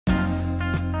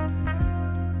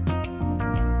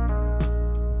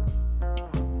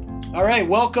All right,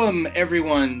 welcome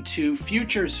everyone to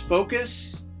Futures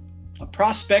Focus, a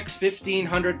Prospects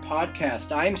 1500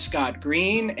 podcast. I'm Scott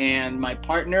Green, and my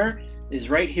partner is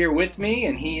right here with me,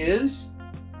 and he is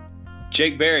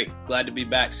Jake Berry. Glad to be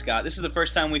back, Scott. This is the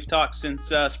first time we've talked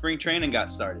since spring training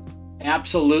got started.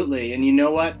 Absolutely, and you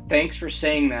know what? Thanks for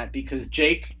saying that, because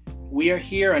Jake, we are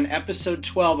here on episode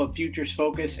 12 of Futures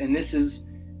Focus, and this is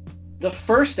the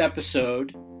first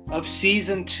episode of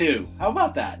season 2. How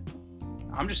about that?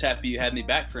 I'm just happy you had me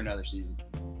back for another season.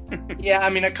 Yeah, I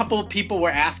mean, a couple of people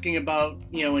were asking about,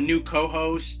 a new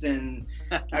co-host, and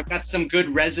I've got some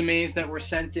good resumes that were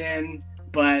sent in,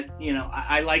 but,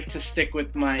 I like to stick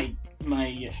with my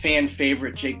fan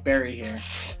favorite, Jake Berry here.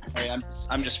 Hey,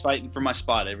 I'm just fighting for my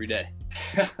spot every day.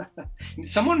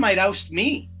 Someone might oust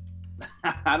me.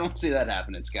 I don't see that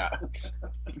happening, Scott.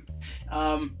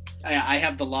 I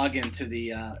have the login to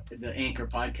the Anchor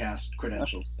podcast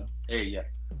credentials. So. There you go.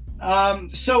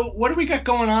 So what do we got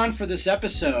going on for this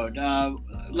episode?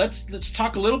 Let's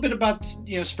talk a little bit about,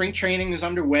 spring training is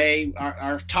underway.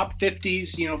 Our top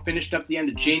 50s, finished up the end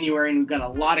of January, and we've got a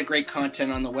lot of great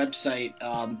content on the website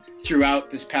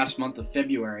throughout this past month of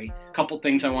February. A couple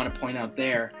things I want to point out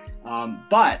there.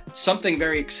 But something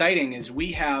very exciting is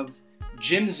we have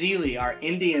Jim Zealy, our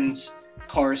Indians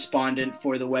correspondent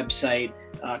for the website,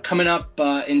 coming up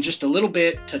in just a little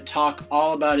bit to talk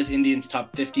all about his Indians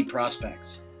top 50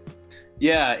 prospects.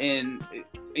 Yeah, and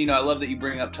I love that you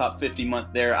bring up top 50 month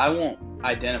there. I won't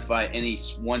identify any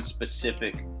one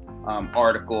specific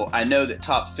article. I know that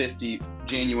top 50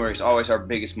 January is always our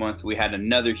biggest month. We had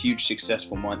another huge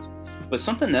successful month. But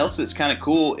something else that's kind of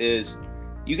cool is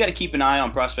you got to keep an eye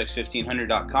on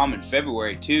prospects1500.com in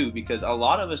February too, because a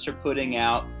lot of us are putting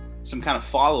out some kind of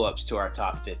follow-ups to our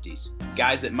top 50s,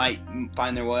 guys that might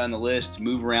find their way on the list,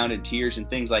 move around in tiers and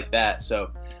things like that. So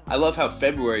I love how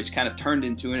February's kind of turned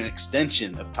into an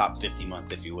extension of top 50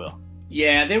 month, if you will.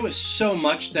 Yeah, there was so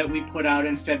much that we put out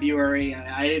in February.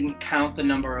 I didn't count the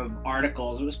number of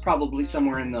articles. It was probably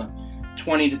somewhere in the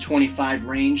 20 to 25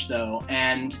 range though.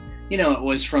 And it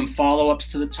was from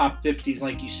follow-ups to the top 50s,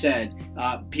 like you said,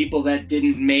 people that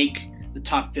didn't make the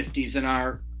top 50s in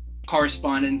our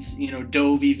correspondence,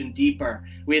 dove even deeper.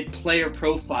 We had player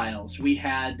profiles. We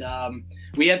had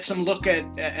some look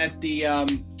at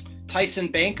the Tyson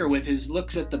Banker with his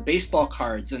looks at the baseball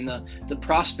cards and the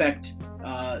prospect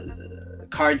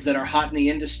cards that are hot in the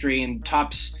industry. And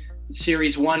Topps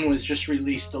Series 1 was just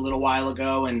released a little while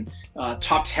ago, and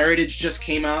Topps Heritage just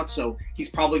came out, so he's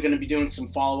probably going to be doing some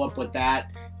follow-up with that.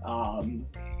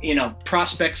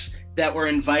 Prospects that were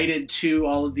invited to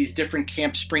all of these different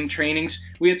camp spring trainings.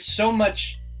 We had so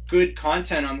much good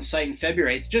content on the site in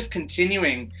February. It's just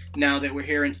continuing now that we're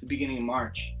here into the beginning of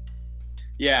March.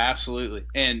 Yeah, absolutely.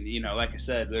 And, like I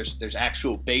said, there's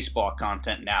actual baseball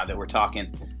content now that we're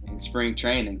talking in spring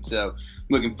training. So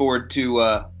looking forward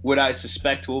to what I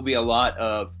suspect will be a lot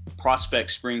of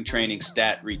prospect spring training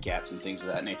stat recaps and things of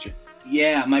that nature.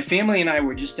 Yeah, my family and I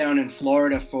were just down in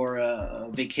Florida for a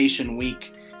vacation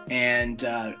week. And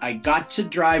I got to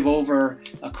drive over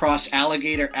across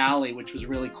Alligator Alley, which was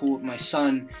really cool with my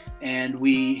son. And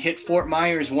we hit Fort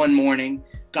Myers one morning,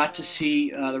 got to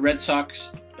see the Red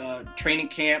Sox training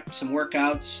camp, some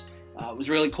workouts. It was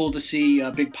really cool to see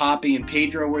Big Papi and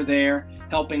Pedro were there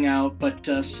helping out. But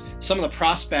some of the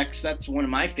prospects, that's one of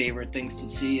my favorite things to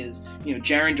see is,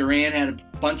 Jarren Duran had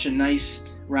a bunch of nice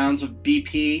rounds of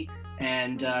BP,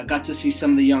 and got to see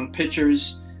some of the young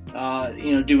pitchers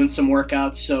doing some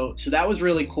workouts. So that was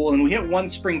really cool. And we hit one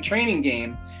spring training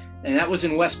game, and that was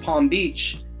in West Palm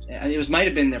Beach. It might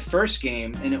have been their first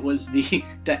game, and it was the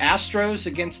Astros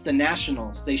against the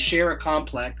Nationals. They share a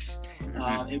complex.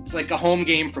 It was like a home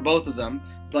game for both of them,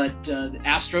 but the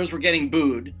Astros were getting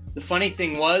booed. The funny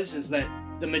thing is that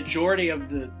the majority of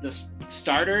the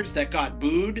starters that got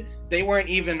booed, they weren't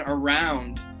even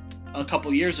around a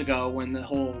couple years ago when the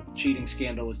whole cheating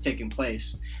scandal was taking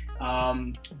place.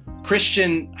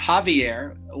 Christian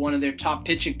Javier, one of their top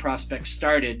pitching prospects,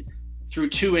 started through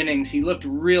 2 innings. He looked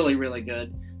really, really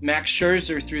good. Max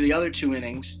Scherzer through the other 2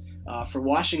 innings for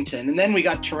Washington. And then we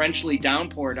got torrentially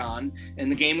downpoured on,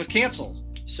 and the game was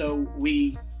canceled. So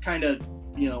we kind of,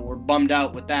 were bummed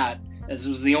out with that, as it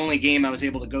was the only game I was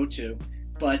able to go to.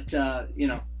 But,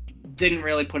 didn't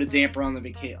really put a damper on the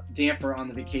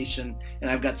vacation. And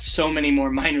I've got so many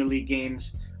more minor league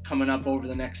games coming up over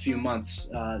the next few months,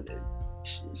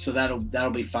 so that'll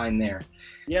be fine there.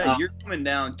 Yeah, you're coming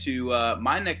down to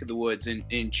my neck of the woods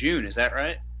in June, is that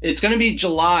right? It's going to be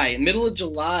July, middle of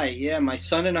July. Yeah, my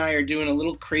son and I are doing a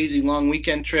little crazy long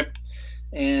weekend trip,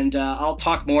 and I'll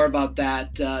talk more about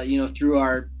that, through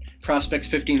our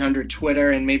Prospects 1500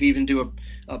 Twitter, and maybe even do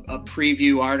a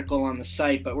preview article on the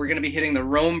site. But we're going to be hitting the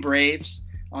Rome Braves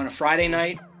on a Friday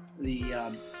night, the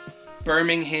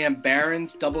Birmingham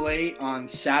Barons AA on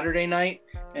Saturday night,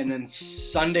 and then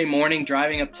Sunday morning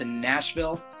driving up to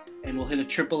Nashville, and we'll hit a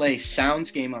AAA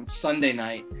Sounds game on Sunday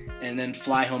night, and then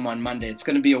fly home on Monday. It's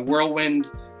going to be a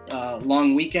whirlwind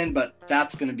long weekend, but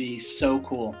that's going to be so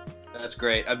cool. That's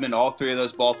great. I've been to all three of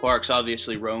those ballparks.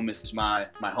 Obviously, Rome is my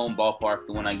home ballpark,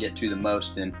 the one I get to the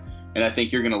most, and I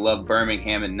think you're going to love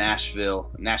Birmingham and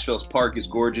Nashville. Nashville's park is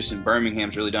gorgeous, and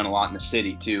Birmingham's really done a lot in the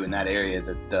city too, in that area.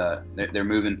 That they're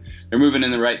moving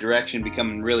in the right direction,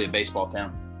 becoming really a baseball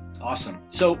town. Awesome.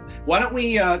 So why don't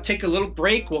we take a little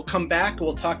break? We'll come back.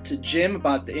 We'll talk to Jim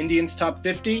about the Indians Top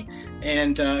 50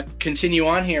 and continue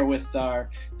on here with our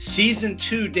Season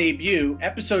 2 debut,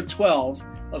 Episode 12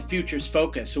 of Futures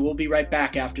Focus. So we'll be right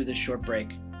back after this short break.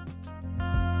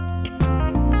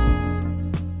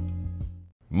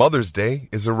 Mother's Day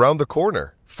is around the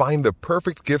corner. Find the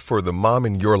perfect gift for the mom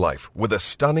in your life with a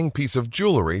stunning piece of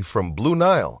jewelry from Blue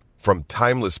Nile. From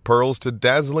timeless pearls to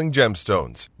dazzling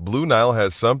gemstones, Blue Nile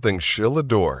has something she'll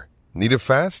adore. Need it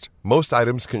fast? Most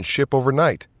items can ship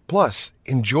overnight. Plus,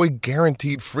 enjoy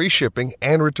guaranteed free shipping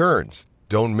and returns.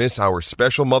 Don't miss our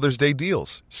special Mother's Day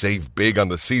deals. Save big on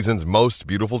the season's most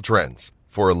beautiful trends.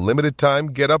 For a limited time,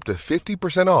 get up to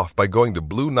 50% off by going to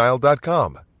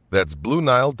BlueNile.com. That's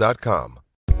BlueNile.com.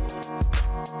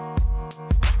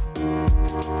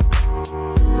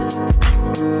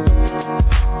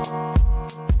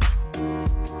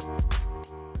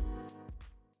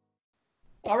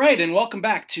 All right, and welcome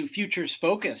back to Futures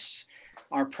Focus,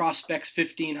 our Prospects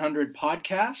 1500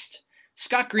 podcast.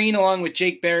 Scott Green along with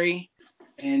Jake Berry.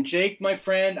 And Jake, my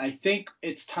friend, I think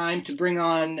it's time to bring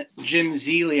on Jim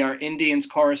Zealy, our Indians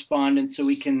correspondent, so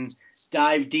we can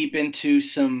dive deep into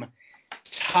some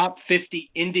top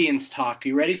 50 Indians talk.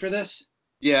 You ready for this?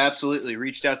 Yeah, absolutely.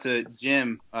 Reached out to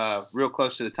Jim real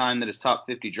close to the time that his top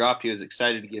 50 dropped. He was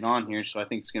excited to get on here, so I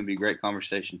think it's going to be a great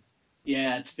conversation.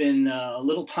 Yeah, it's been a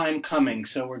little time coming,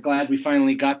 so we're glad we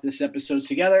finally got this episode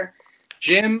together.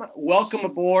 Jim, welcome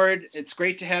aboard. It's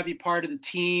great to have you part of the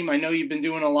team. I know you've been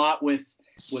doing a lot with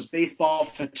baseball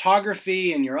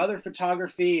photography and your other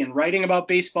photography and writing about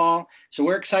baseball, so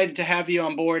we're excited to have you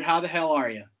on board. How the hell are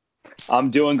you?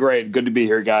 I'm doing great. Good to be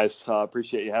here, guys.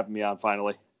 Appreciate you having me on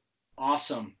finally.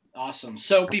 Awesome.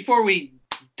 So before we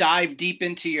dive deep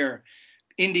into your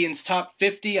Indians Top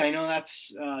 50, I know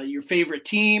that's your favorite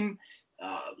team.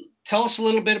 Tell us a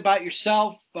little bit about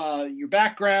yourself, your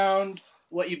background,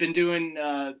 what you've been doing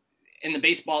in the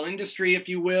baseball industry, if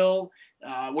you will,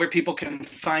 where people can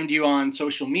find you on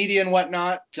social media and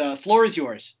whatnot. Floor is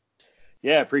yours.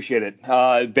 Yeah, appreciate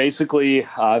it. Basically,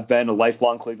 I've been a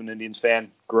lifelong Cleveland Indians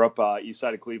fan. Grew up east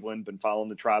side of Cleveland, been following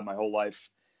the Tribe my whole life.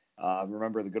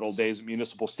 Remember the good old days at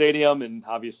Municipal Stadium and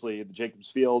obviously the Jacobs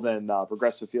Field and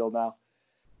Progressive Field now.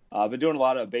 I've been doing a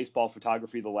lot of baseball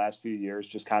photography the last few years,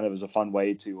 just kind of as a fun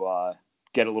way to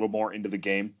get a little more into the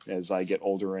game as I get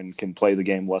older and can play the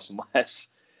game less and less.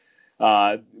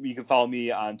 You can follow me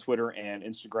on Twitter and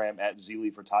Instagram at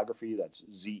Zealy Photography. That's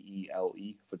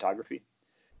Zele Photography.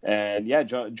 And yeah,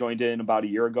 joined in about a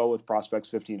year ago with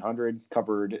Prospects 1500,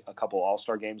 covered a couple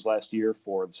All-Star games last year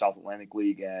for the South Atlantic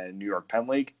League and New York Penn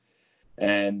League,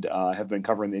 and have been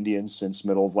covering the Indians since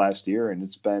middle of last year, and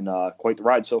it's been quite the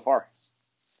ride so far.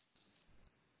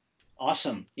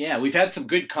 Awesome. Yeah, we've had some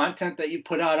good content that you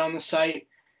put out on the site.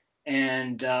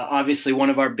 And obviously one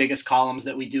of our biggest columns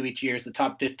that we do each year is the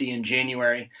top 50 in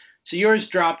January. So yours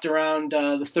dropped around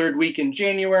the third week in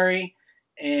January.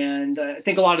 And I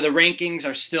think a lot of the rankings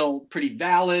are still pretty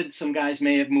valid. Some guys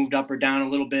may have moved up or down a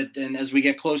little bit. And as we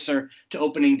get closer to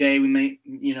opening day, we may,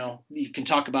 you can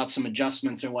talk about some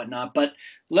adjustments or whatnot. But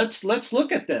let's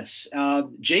look at this.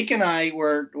 Jake and I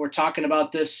were talking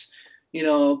about this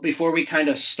before we kind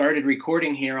of started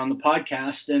recording here on the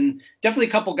podcast, and definitely a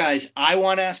couple guys I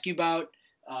want to ask you about.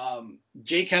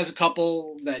 Jake has a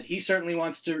couple that he certainly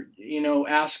wants to,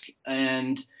 ask,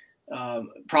 and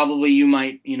probably you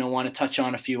might, want to touch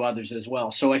on a few others as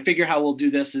well. So I figure how we'll do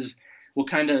this is we'll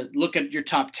kind of look at your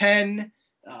top 10,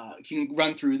 you can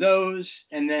run through those,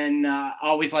 and then I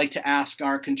always like to ask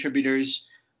our contributors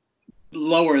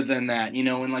lower than that,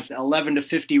 in like the 11 to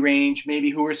 50 range, maybe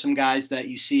who are some guys that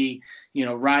you see,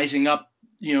 rising up,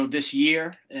 this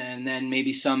year, and then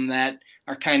maybe some that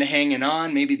are kind of hanging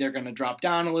on. Maybe they're going to drop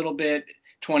down a little bit.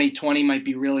 2020 might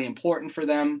be really important for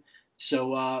them.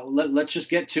 So let's just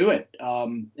get to it.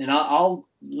 And I'll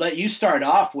let you start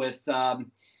off with, why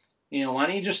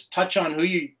don't you just touch on who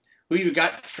you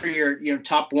got for your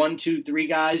top 1, 2, 3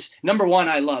 guys. Number one,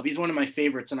 I love. He's one of my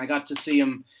favorites, and I got to see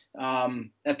him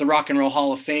at the Rock and Roll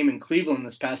Hall of Fame in Cleveland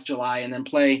this past July, and then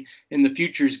play in the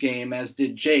Futures game, as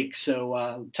did Jake.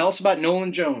 So tell us about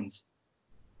Nolan Jones.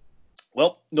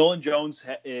 Well, Nolan Jones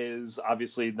is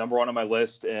obviously number one on my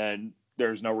list, and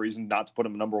there's no reason not to put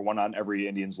him number one on every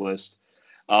Indians list.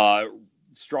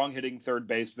 Strong hitting third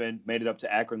baseman, made it up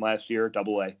to Akron last year,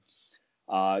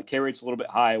 AA. K rate's a little bit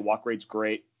high, walk rate's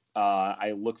great.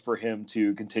 I look for him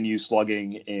to continue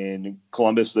slugging in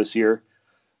Columbus this year.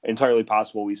 Entirely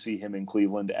possible we see him in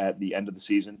Cleveland at the end of the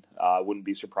season. Wouldn't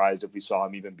be surprised if we saw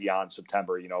him even beyond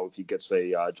September, if he gets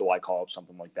a July call-up,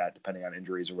 something like that, depending on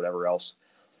injuries or whatever else.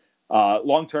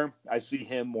 Long term, I see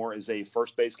him more as a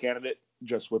first base candidate,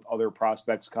 just with other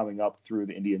prospects coming up through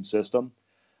the Indian system.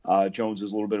 Jones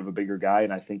is a little bit of a bigger guy,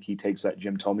 and I think he takes that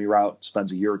Jim Thome route,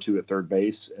 spends a year or two at third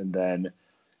base, and then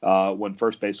when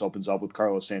first base opens up with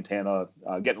Carlos Santana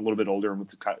getting a little bit older and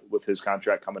with his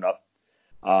contract coming up,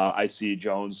 I see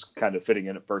Jones kind of fitting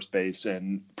in at first base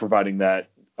and providing that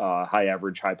high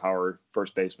average, high power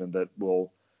first baseman that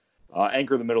will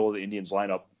anchor the middle of the Indians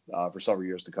lineup for several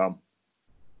years to come.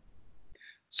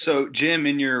 So, Jim,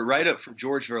 in your write-up for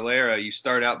George Valera, you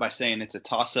start out by saying it's a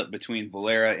toss-up between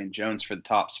Valera and Jones for the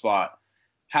top spot.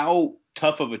 How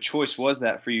tough of a choice was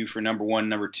that for you for number one,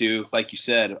 number two? Like you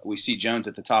said, we see Jones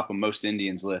at the top of most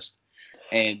Indians' list.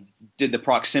 And did the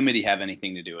proximity have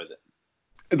anything to do with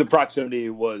it? The proximity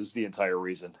was the entire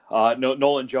reason.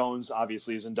 Nolan Jones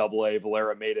obviously is in AA.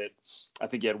 Valera made it. I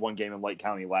think he had one game in Lake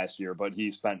County last year, but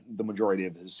he spent the majority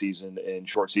of his season in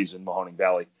short season Mahoning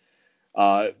Valley.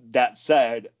 That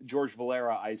said, George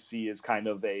Valera I see as kind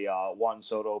of a Juan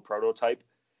Soto prototype.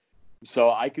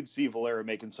 So I could see Valera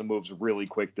making some moves really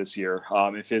quick this year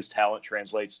if his talent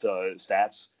translates to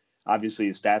stats. Obviously,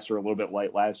 his stats are a little bit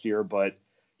light last year, but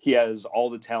he has all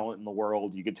the talent in the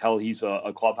world. You could tell he's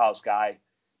a clubhouse guy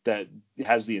that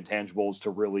has the intangibles to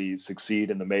really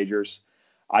succeed in the majors.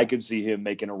 I could see him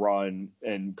making a run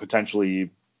and potentially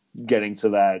getting to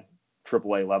that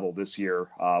AAA level this year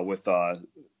with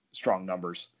strong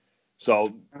numbers.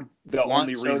 So the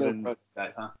only reason,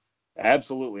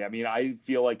 absolutely. I mean, I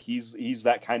feel like he's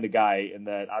that kind of guy, in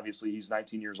that obviously he's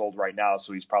 19 years old right now,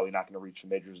 so he's probably not going to reach the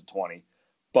majors at 20.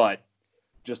 But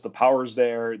just the power's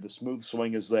there, the smooth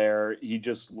swing is there. He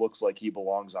just looks like he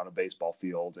belongs on a baseball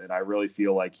field, and I really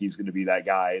feel like he's going to be that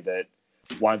guy that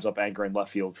winds up anchoring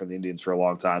left field for the Indians for a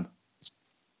long time.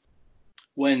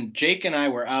 When Jake and I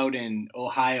were out in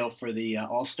Ohio for the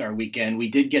All-Star weekend, we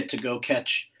did get to go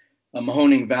catch a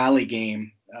Mahoning Valley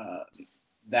game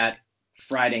that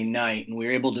Friday night, and we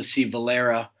were able to see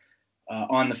Valera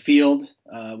on the field,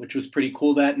 which was pretty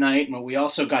cool that night. And we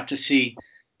also got to see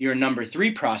your number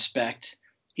 3 prospect,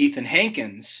 Ethan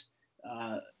Hankins,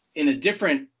 in a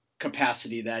different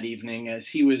capacity that evening, as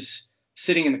he was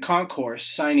sitting in the concourse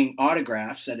signing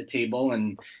autographs at a table,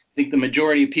 and I think the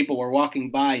majority of people were walking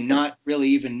by not really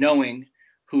even knowing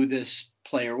who this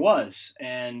player was.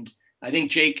 And I think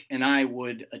Jake and I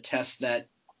would attest that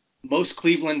most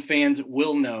Cleveland fans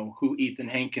will know who Ethan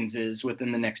Hankins is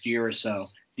within the next year or so.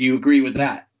 Do you agree with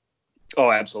that?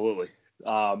 Oh, absolutely.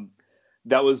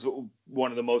 That was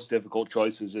one of the most difficult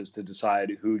choices, is to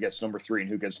decide who gets number 3 and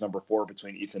who gets number 4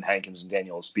 between Ethan Hankins and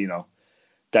Daniel Espino.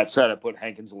 That said, I put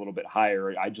Hankins a little bit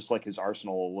higher. I just like his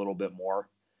arsenal a little bit more.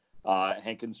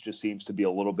 Hankins just seems to be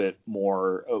a little bit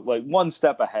more like one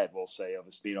step ahead, we'll say, of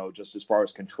Espino, just as far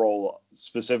as control,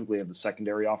 specifically of the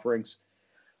secondary offerings.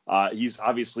 He's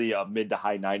obviously a mid to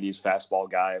high 90s fastball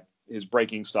guy. His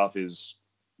breaking stuff is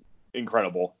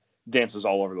incredible, dances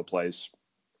all over the place.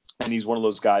 And he's one of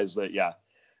those guys that, yeah,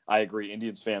 I agree,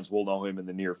 Indians fans will know him in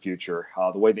the near future.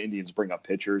 The way the Indians bring up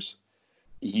pitchers,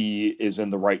 he is in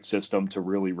the right system to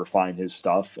really refine his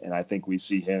stuff. And I think we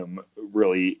see him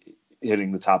really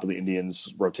hitting the top of the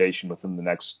Indians rotation within the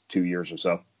next 2 years or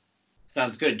so.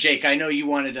 Sounds good. Jake, I know you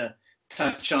wanted to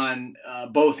touch on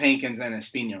both Hankins and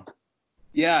Espino.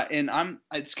 Yeah, and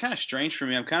it's kind of strange for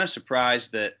me. I'm kind of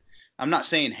surprised that, I'm not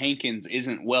saying Hankins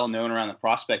isn't well known around the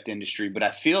prospect industry, but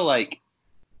I feel like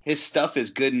his stuff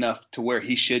is good enough to where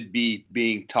he should be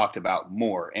being talked about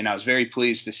more. And I was very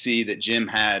pleased to see that Jim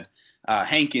had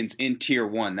Hankins in tier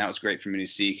 1. That was great for me to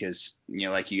see, because,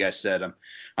 like you guys said,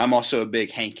 I'm also a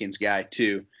big Hankins guy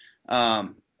too.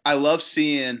 I love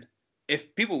seeing,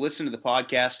 if people listen to the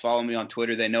podcast, follow me on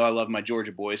Twitter, they know I love my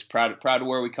Georgia boys. Proud of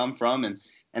where we come from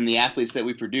and the athletes that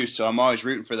we produce. So I'm always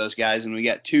rooting for those guys. And we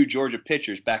got 2 Georgia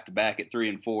pitchers back to back at 3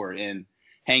 and 4 in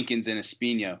Hankins and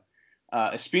Espino.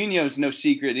 Espino is no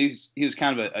secret. He was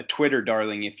kind of a Twitter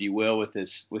darling, if you will, with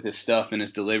his stuff and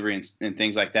his delivery and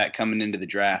things like that coming into the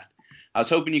draft. I was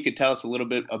hoping you could tell us a little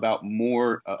bit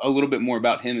more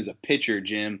about him as a pitcher,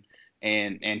 Jim,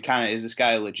 and kind of, is this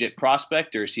guy a legit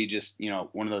prospect, or is he just,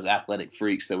 one of those athletic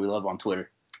freaks that we love on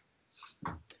Twitter?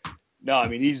 No, I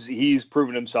mean, he's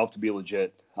proven himself to be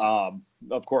legit.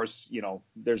 Of course,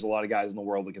 there's a lot of guys in the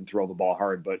world that can throw the ball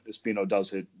hard, but Espino does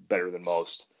hit better than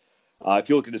most. If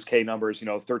you look at his K numbers,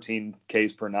 13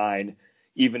 Ks per 9,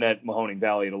 even at Mahoning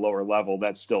Valley at a lower level,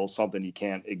 that's still something you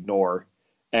can't ignore.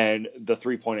 And the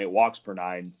 3.8 walks per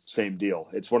 9, same deal.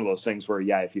 It's one of those things where,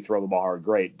 if you throw the ball hard,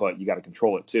 great, but you got to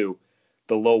control it too.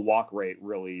 The low walk rate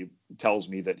really tells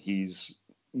me that he's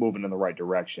moving in the right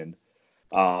direction.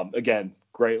 Again,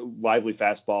 great, lively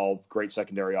fastball, great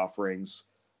secondary offerings.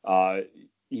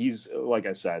 He's, like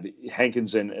I said,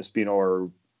 Hankins and Espino are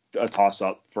a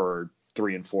toss-up for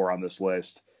 3 and 4 on this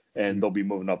list, and they'll be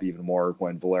moving up even more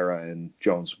when Valera and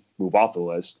Jones move off the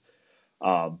list.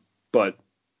 But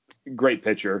great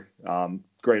pitcher,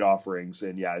 great offerings,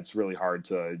 and it's really hard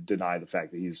to deny the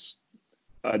fact that he's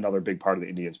another big part of the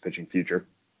Indians' pitching future.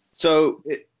 So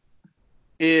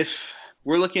if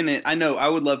we're looking at, I know I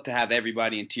would love to have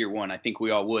everybody in Tier 1. I think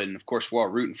we all would, and of course we're all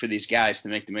rooting for these guys to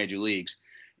make the major leagues.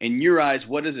 In your eyes,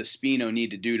 what does Espino need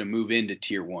to do to move into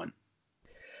Tier 1?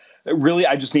 Really,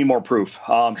 I just need more proof.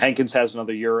 Hankins has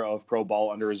another year of pro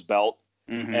ball under his belt.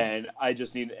 Mm-hmm. And I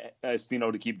just need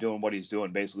Espino to keep doing what he's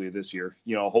doing basically this year.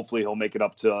 Hopefully he'll make it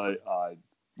up to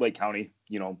Lake County,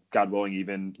 God willing,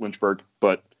 even Lynchburg.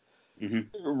 But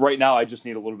right now I just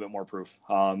need a little bit more proof.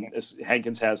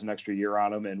 Hankins has an extra year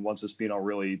on him, and once Espino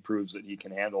really proves that he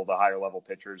can handle the higher level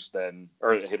hitters, then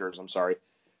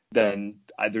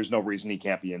there's no reason he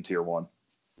can't be in Tier 1.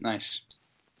 Nice.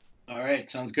 All right,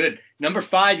 sounds good. Number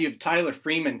 5, you have Tyler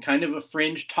Freeman, kind of a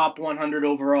fringe top 100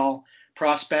 overall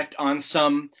prospect on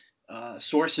some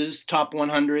sources, top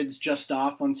 100s, just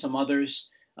off on some others.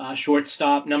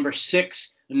 Shortstop. Number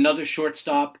 6, another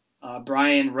shortstop,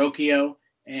 Brian Rocchio,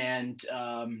 and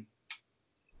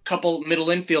couple middle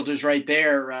infielders right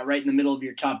there, right in the middle of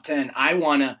your top 10. I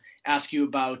want to ask you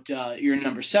about your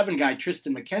number 7 guy,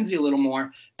 Triston McKenzie, a little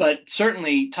more, but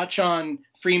certainly touch on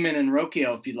Freeman and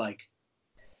Rocchio if you'd like.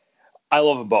 I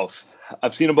love them both.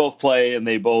 I've seen them both play, and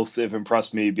they both have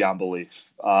impressed me beyond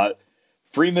belief.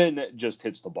 Freeman just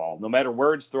hits the ball. No matter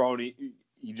where it's thrown,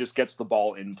 he just gets the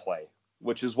ball in play,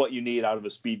 which is what you need out of a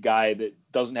speed guy that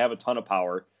doesn't have a ton of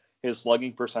power. His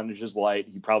slugging percentage is light.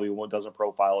 He probably doesn't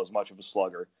profile as much of a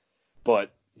slugger,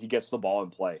 but he gets the ball in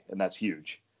play, and that's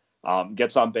huge.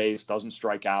 Gets on base, doesn't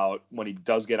strike out. When he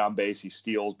does get on base, he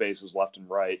steals bases left and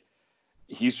right.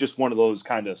 He's just one of those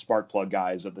kind of spark plug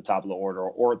guys at the top of the order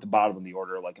or at the bottom of the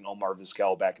order, like an Omar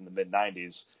Vizquel back in the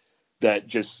mid-90s, that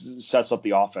just sets up the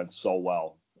offense so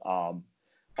well.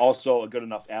 Also a good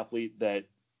enough athlete that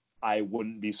I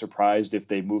wouldn't be surprised if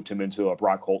they moved him into a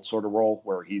Brock Holt sort of role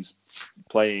where he's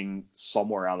playing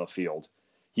somewhere on the field.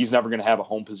 He's never going to have a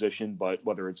home position, but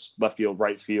whether it's left field,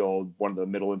 right field, one of the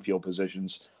middle infield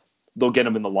positions, they'll get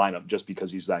him in the lineup just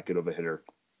because he's that good of a hitter.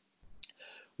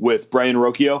 With Brian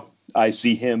Rocchio, I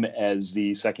see him as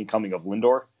the second coming of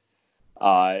Lindor.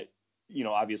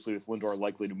 Obviously with Lindor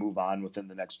likely to move on within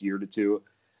the next year to two,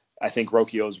 I think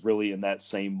Rocchio is really in that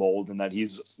same mold, and that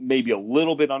he's maybe a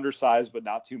little bit undersized, but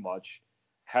not too much.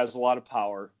 Has a lot of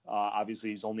power.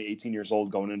 Obviously, he's only 18 years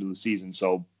old going into the season,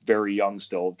 so very young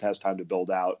still. Has time to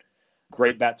build out.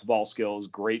 Great bat-to-ball skills,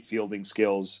 great fielding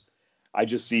skills. I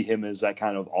just see him as that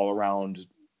kind of all-around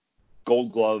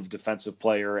Gold Glove defensive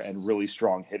player and really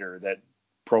strong hitter that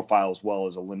profiles well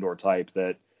as a Lindor type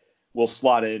that will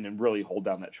slot in and really hold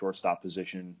down that shortstop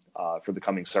position for the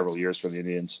coming several years for the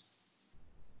Indians.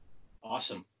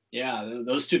 Awesome. Yeah,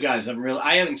 those two guys,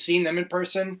 I haven't seen them in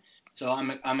person, so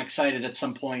I'm excited at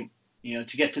some point,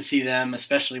 to get to see them,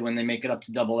 especially when they make it up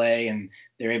to Double-A and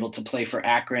they're able to play for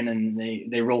Akron and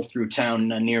they roll through town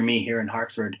near me here in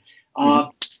Hartford.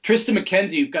 Triston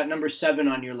McKenzie, you've got number 7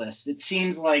 on your list. It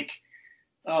seems like,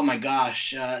 oh my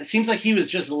gosh, it seems like he was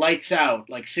just lights out,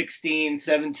 like 16,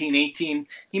 17, 18.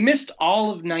 He missed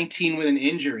all of 19 with an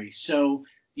injury, so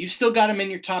you've still got him in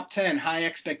your top 10. High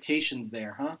expectations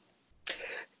there, huh?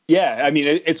 Yeah, I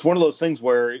mean, it's one of those things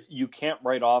where you can't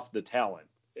write off the talent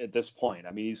at this point.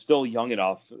 I mean, he's still young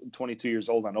enough, 22 years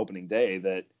old on opening day,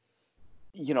 that,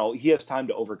 he has time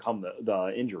to overcome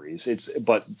the injuries.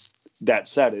 But that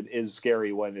said, it is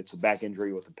scary when it's a back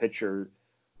injury with a pitcher.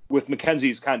 With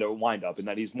McKenzie's kind of windup, in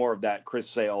that he's more of that Chris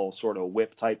Sale sort of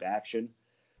whip type action.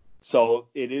 So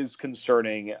it is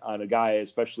concerning on a guy,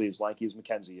 especially as lanky as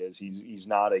McKenzie is. He's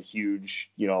not a huge,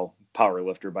 power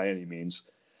lifter by any means.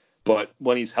 But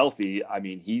when he's healthy, I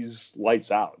mean, he's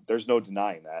lights out. There's no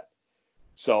denying that.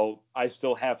 So I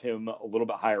still have him a little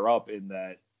bit higher up in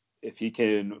that if he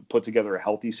can put together a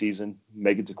healthy season,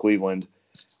 make it to Cleveland,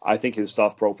 I think his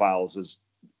stuff profiles as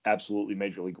absolutely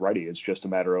major league ready. It's just a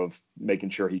matter of making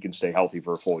sure he can stay healthy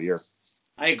for a full year.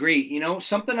 I agree. You know,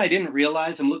 something I didn't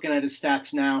realize, I'm looking at his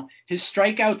stats now, his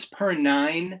strikeouts per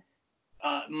nine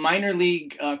minor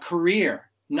league career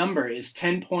number is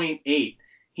 10.8.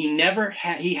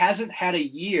 He hasn't had a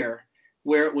year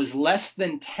where it was less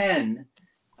than 10,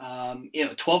 12.8,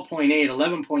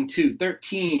 11.2,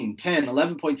 13, 10,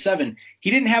 11.7.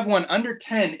 He didn't have one under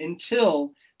 10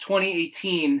 until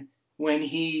 2018 when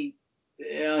he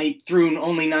threw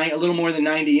only a little more than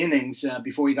 90 innings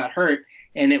before he got hurt,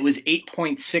 and it was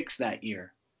 8.6 that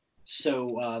year.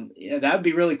 So, that would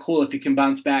be really cool if he can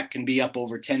bounce back and be up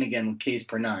over 10 again with Ks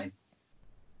per nine.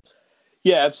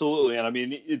 Yeah, absolutely. And I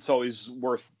mean, it's always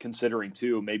worth considering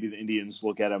too. Maybe the Indians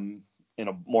look at him in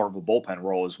a more of a bullpen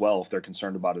role as well if they're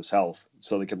concerned about his health,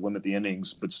 so they could limit the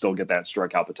innings but still get that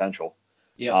strikeout potential.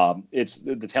 Yeah, it's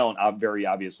the talent very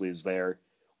obviously is there.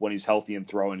 When he's healthy and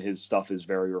throwing, his stuff is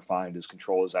very refined. His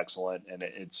control is excellent, and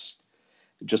it's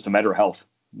just a matter of health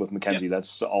with McKenzie. Yep.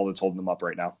 That's all that's holding him up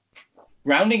right now.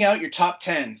 Rounding out your top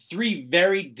 10, three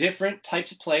very different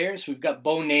types of players. We've got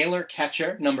Bo Naylor,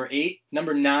 catcher, number 8.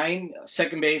 Number 9,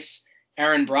 second base,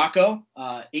 Aaron Bracco,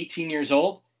 18 years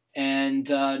old. And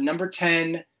number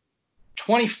 10,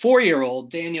 24-year-old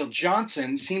Daniel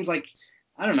Johnson. Seems like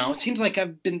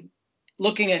I've been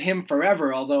looking at him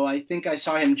forever, although I think I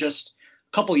saw him just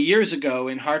a couple years ago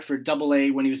in Hartford AA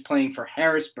when he was playing for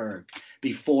Harrisburg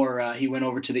before he went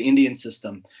over to the Indian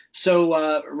system.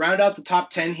 So round out the top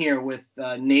 10 here with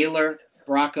Naylor,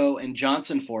 Bracco, and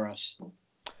Johnson for us.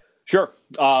 Sure.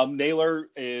 Naylor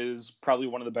is probably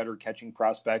one of the better catching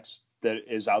prospects that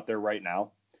is out there right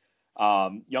now.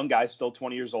 Young guy, still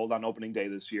 20 years old on opening day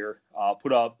this year.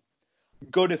 Put up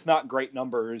good, if not great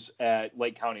numbers at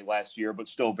Lake County last year, but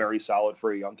still very solid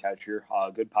for a young catcher.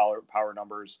 Good power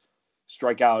numbers.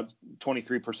 Strike out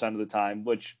 23% of the time,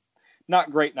 which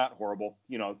not great, not horrible.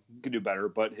 You know, could do better,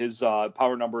 but his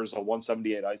power number is a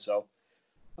 178 ISO.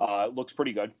 Looks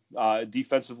pretty good.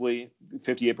 Defensively,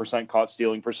 58% caught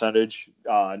stealing percentage,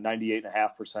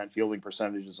 98.5% fielding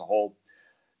percentage as a whole.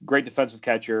 Great defensive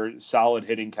catcher, solid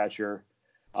hitting catcher.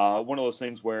 One of those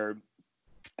things where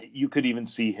you could even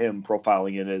see him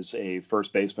profiling it as a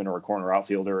first baseman or a corner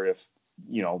outfielder if,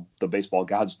 you know, the baseball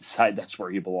gods decide that's where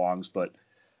he belongs. But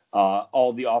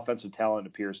all the offensive talent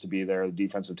appears to be there. The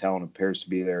defensive talent appears to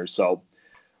be there. So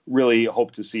really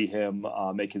hope to see him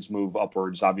make his move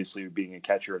upwards. Obviously, being a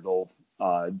catcher, they'll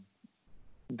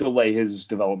delay his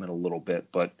development a little bit,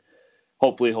 but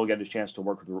hopefully he'll get a chance to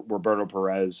work with Roberto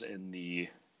Perez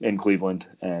in Cleveland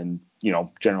and, you know,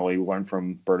 generally learn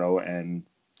from Berto and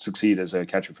succeed as a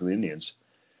catcher for the Indians.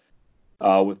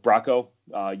 With Bracco,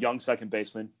 young second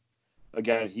baseman.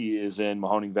 Again, he is in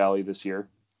Mahoning Valley this year.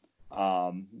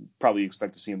 Probably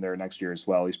expect to see him there next year as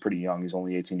well. He's pretty young. He's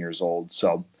only 18 years old.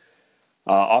 So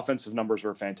offensive numbers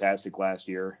were fantastic last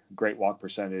year. Great walk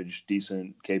percentage,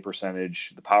 decent K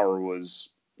percentage. The power was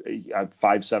a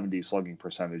 570 slugging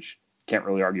percentage. Can't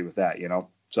really argue with that, you know?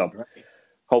 So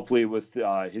hopefully with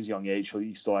his young age,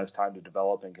 he still has time to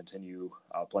develop and continue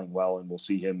playing well, and we'll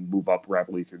see him move up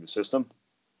rapidly through the system.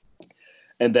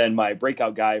 And then my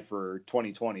breakout guy for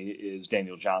 2020 is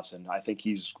Daniel Johnson. I think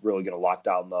he's really going to lock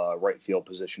down the right field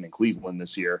position in Cleveland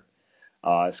this year.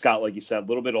 Scott, like you said, a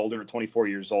little bit older, 24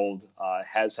 years old,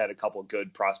 has had a couple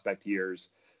good prospect years,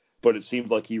 but it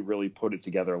seemed like he really put it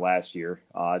together last year.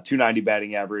 290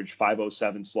 batting average,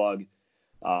 507 slug,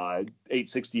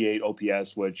 868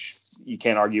 OPS, which you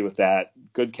can't argue with that.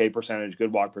 Good K percentage,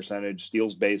 good walk percentage,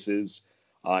 steals bases,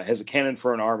 has a cannon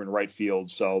for an arm in right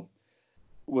field. So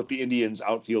with the Indians'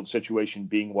 outfield situation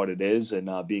being what it is and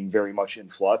being very much in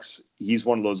flux, he's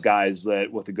one of those guys that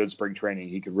with a good spring training,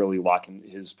 he could really lock in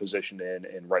his position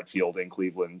in right field in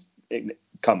Cleveland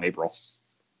come April.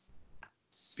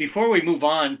 Before we move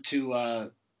on to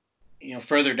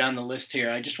further down the list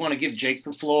here, I just want to give Jake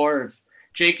the floor.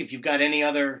 Jake, if you've got any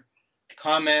other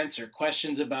comments or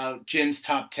questions about Jim's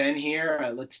top 10 here,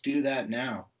 let's do that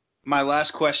now. My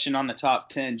last question on the top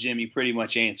 10, Jim, you pretty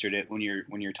much answered it when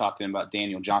you're talking about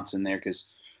Daniel Johnson there,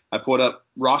 because I put up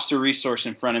roster resource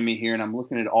in front of me here, and I'm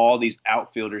looking at all these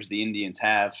outfielders the Indians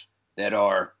have that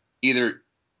are either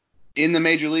in the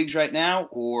major leagues right now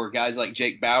or guys like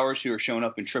Jake Bauers who are showing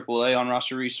up in AAA on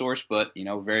roster resource, but, you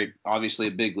know, very obviously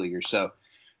a big leaguer. So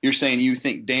you're saying you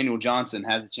think Daniel Johnson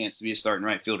has a chance to be a starting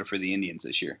right fielder for the Indians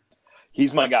this year?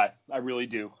 He's my guy. I really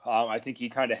do. I think he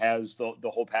kind of has the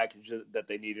whole package that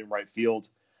they need in right field.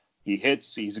 He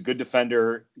hits. He's a good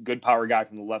defender, good power guy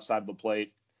from the left side of the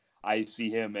plate. I see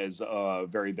him as a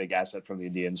very big asset from the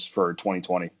Indians for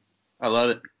 2020. I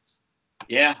love it.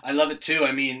 Yeah, I love it too.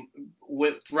 I mean,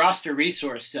 with roster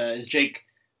resource, as Jake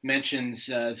mentions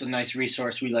as a nice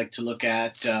resource we like to look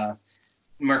at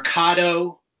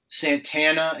Mercado,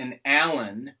 Santana, and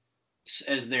Allen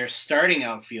as their starting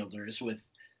outfielders, with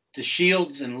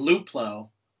DeShields and Luplow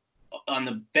on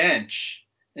the bench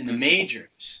in the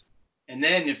majors. And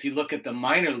then if you look at the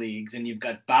minor leagues, and you've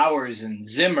got Bowers and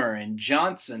Zimmer and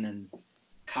Johnson and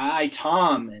Kai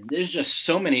Tom, and there's just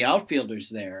so many outfielders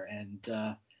there.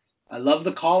 And I love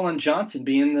the call on Johnson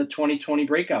being the 2020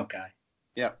 breakout guy.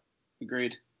 Yeah,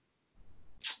 agreed.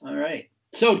 All right.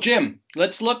 So, Jim,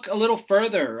 let's look a little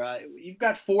further. You've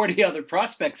got 40 other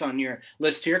prospects on your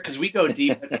list here, because we go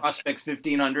deep at Prospect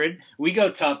 1500. We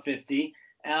go top 50.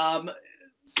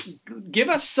 Give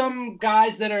us some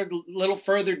guys that are a little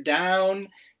further down,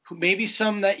 maybe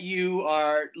some that you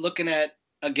are looking at,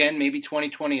 again, maybe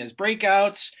 2020 as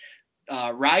breakouts,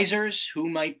 risers who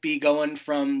might be going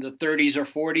from the 30s or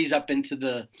 40s up into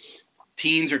the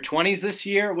teens or 20s this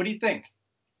year. What do you think?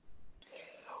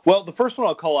 Well, the first one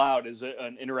I'll call out is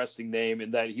an interesting name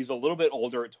in that he's a little bit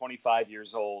older at 25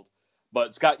 years old.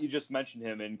 But, Scott, you just mentioned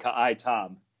him in Kai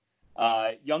Tom.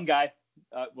 Young guy.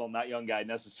 Well, not young guy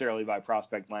necessarily by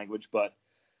prospect language, but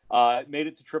made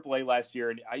it to AAA last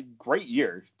year. And great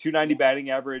year. 290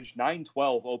 batting average,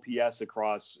 912 OPS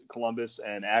across Columbus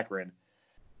and Akron.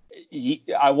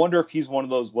 I wonder if he's one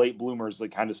of those late bloomers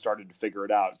that kind of started to figure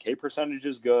it out. K percentage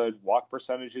is good. Walk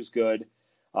percentage is good.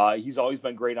 He's always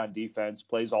been great on defense,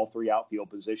 plays all three outfield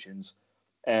positions,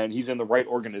 and he's in the right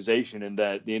organization in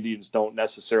that the Indians don't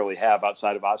necessarily have,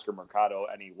 outside of Oscar Mercado,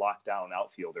 any lockdown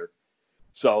outfielder.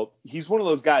 So he's one of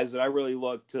those guys that I really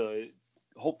look to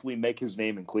hopefully make his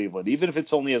name in Cleveland. Even if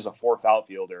it's only as a fourth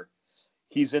outfielder,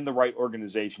 he's in the right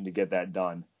organization to get that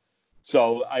done.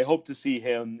 So I hope to see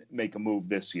him make a move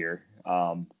this year.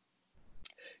 Kind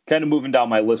of moving down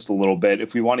my list a little bit,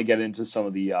 if we want to get into some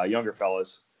of the younger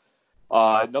fellas.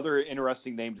 Another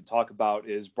interesting name to talk about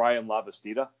is Brian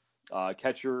Lavastida,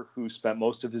 catcher who spent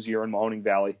most of his year in Mahoning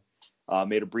Valley,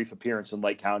 made a brief appearance in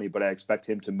Lake County, but I expect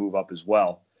him to move up as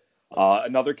well.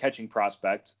 Another catching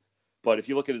prospect, but if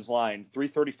you look at his line,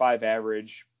 335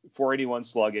 average, 481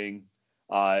 slugging,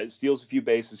 steals a few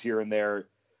bases here and there.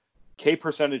 K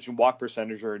percentage and walk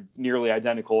percentage are nearly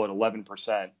identical at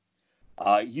 11%.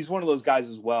 He's one of those guys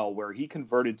as well where he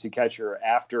converted to catcher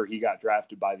after he got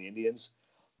drafted by the Indians.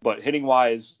 But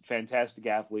hitting-wise, fantastic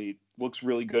athlete, looks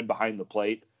really good behind the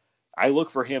plate. I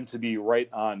look for him to be right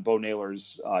on Bo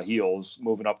Naylor's heels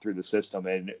moving up through the system,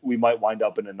 and we might wind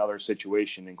up in another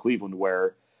situation in Cleveland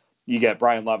where you get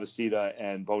Brian Lavastida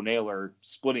and Bo Naylor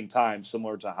splitting time,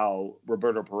 similar to how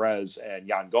Roberto Perez and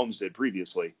Yan Gomes did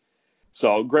previously.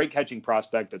 So great catching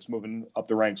prospect that's moving up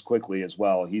the ranks quickly as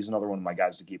well. He's another one of my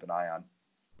guys to keep an eye on.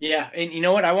 Yeah, and you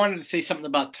know what? I wanted to say something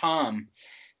about Tom.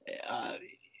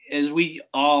 As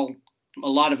a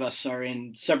lot of us are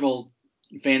in several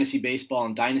fantasy baseball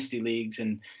and dynasty leagues,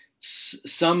 and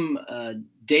some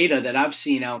data that I've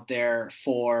seen out there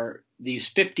for these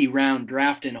 50-round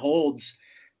draft and holds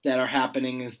that are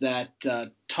happening is that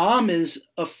Tom is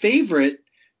a favorite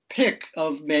pick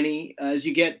of many as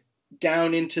you get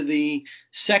down into the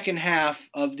second half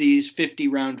of these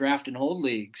 50-round draft and hold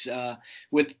leagues,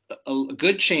 with a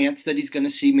good chance that he's going to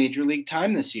see major league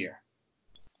time this year.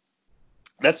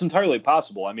 That's entirely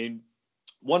possible. I mean,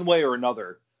 one way or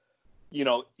another,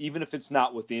 even if it's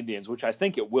not with the Indians, which I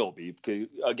think it will be, because,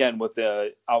 again, with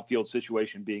the outfield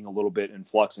situation being a little bit in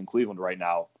flux in Cleveland right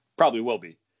now, probably will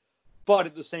be. But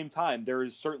at the same time, there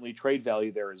is certainly trade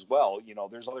value there as well.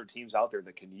 There's other teams out there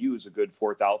that can use a good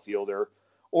fourth outfielder,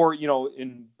 or,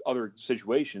 in other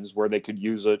situations where they could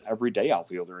use an everyday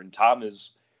outfielder. And Tom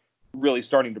is really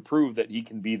starting to prove that he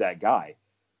can be that guy.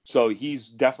 So he's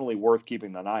definitely worth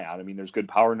keeping an eye on. I mean, there's good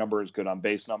power numbers, good on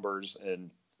base numbers,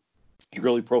 and he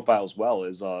really profiles well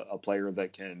as a player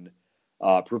that can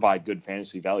provide good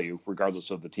fantasy value,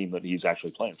 regardless of the team that he's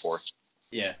actually playing for.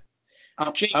 Yeah.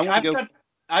 Jake,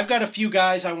 I've got a few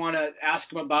guys I want to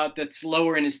ask him about that's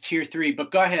lower in his tier 3,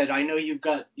 but go ahead. I know you've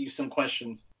got some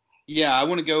questions. Yeah, I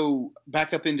want to go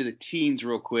back up into the teens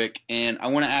real quick, and I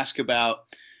want to ask about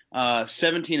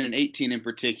 17 and 18 in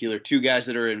particular, two guys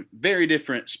that are in very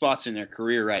different spots in their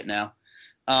career right now.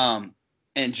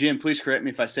 And Jim, please correct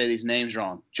me if I say these names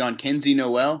wrong. Jhonkensy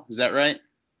Noel, is that right?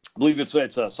 I believe it's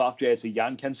a soft J. It's a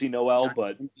Jhonkensy Noel,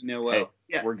 but Noel. Hey,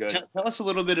 yeah, we're good. Tell us a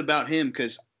little bit about him,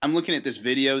 because I'm looking at this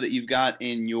video that you've got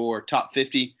in your top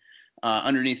 50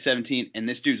 underneath 17, and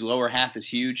this dude's lower half is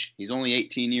huge. He's only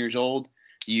 18 years old.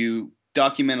 You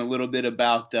document a little bit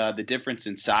about the difference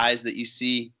in size that you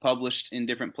see published in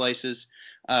different places.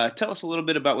 Tell us a little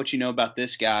bit about what you know about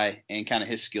this guy and kind of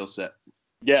his skill set.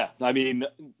 Yeah, I mean,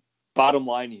 bottom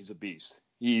line, he's a beast.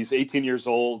 He's 18 years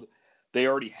old, They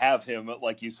already have him,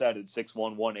 like you said, at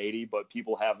 6'1", 180, but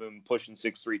people have him pushing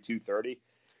 6'3", 230.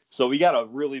 So we got a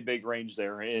really big range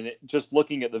there. And just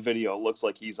looking at the video, it looks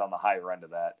like he's on the higher end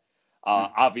of that.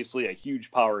 Obviously, a huge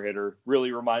power hitter.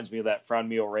 Really reminds me of that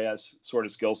Franmil Reyes sort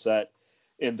of skill set,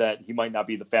 in that he might not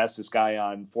be the fastest guy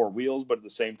on four wheels, but at the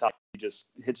same time, he just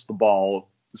hits the ball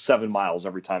 7 miles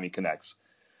every time he connects.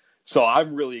 So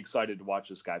I'm really excited to watch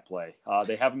this guy play.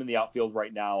 They have him in the outfield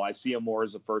right now. I see him more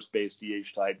as a first base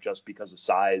DH type just because of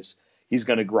size. He's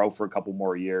going to grow for a couple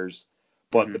more years,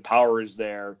 but the power is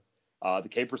there. The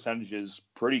K percentage is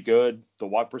pretty good. The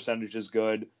walk percentage is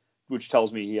good, which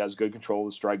tells me he has good control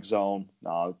of the strike zone.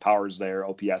 Power is there.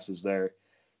 OPS is there.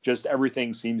 Just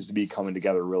everything seems to be coming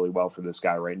together really well for this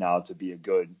guy right now to be a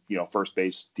good, first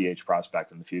base DH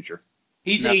prospect in the future.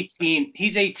 He's 18.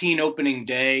 He's 18 opening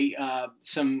day.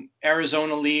 Some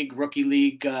Arizona League, Rookie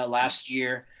League last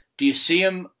year. Do you see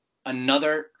him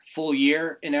another full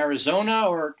year in Arizona,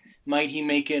 or might he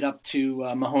make it up to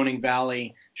Mahoning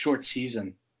Valley short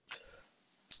season?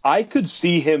 I could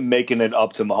see him making it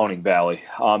up to Mahoning Valley.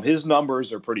 His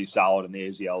numbers are pretty solid in the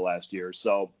AZL last year.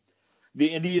 So the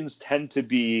Indians tend to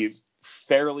be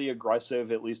fairly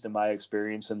aggressive, at least in my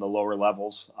experience, in the lower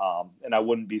levels. And I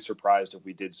wouldn't be surprised if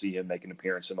we did see him make an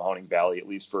appearance in Mahoning Valley, at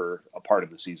least for a part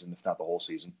of the season, if not the whole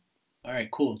season. All right,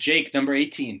 cool. Jake, number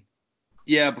 18.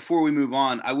 Yeah, before we move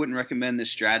on, I wouldn't recommend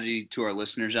this strategy to our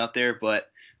listeners out there,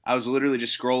 but I was literally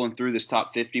just scrolling through this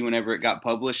top 50 whenever it got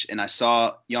published, and I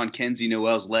saw Jhonkensy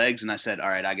Noel's legs, and I said, all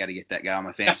right, I got to get that guy on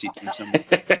my fantasy team somewhere.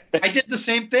 I did the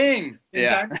same thing in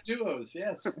Yeah. Diamond Duos,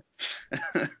 yes.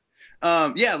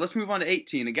 Let's move on to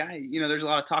 18. A guy, there's a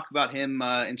lot of talk about him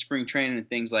in spring training and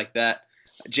things like that.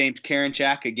 James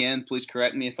Karinchak, again, please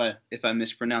correct me if I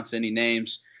mispronounce any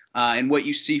names. And what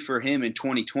you see for him in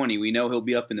 2020, we know he'll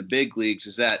be up in the big leagues.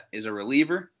 Is a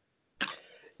reliever?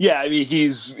 Yeah, I mean,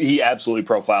 he absolutely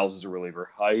profiles as a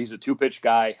reliever. He's a two-pitch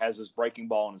guy, has his breaking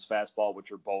ball and his fastball,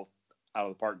 which are both out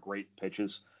of the park great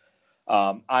pitches.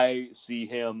 I see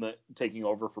him taking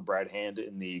over for Brad Hand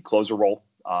in the closer role.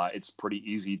 It's pretty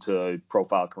easy to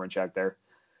profile Karinchak there.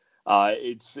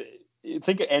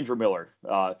 Think of Andrew Miller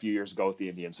a few years ago with the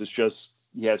Indians. It's just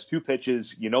he has two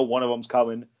pitches. One of them's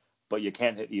coming, but you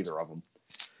can't hit either of them.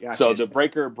 Gotcha. So the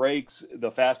breaker breaks,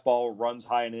 the fastball runs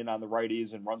high and in on the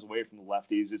righties and runs away from the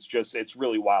lefties. It's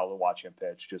really wild to watch him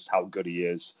pitch, just how good he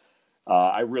is.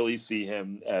 I really see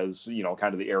him as,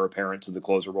 kind of the heir apparent to the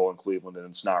closer role in Cleveland, and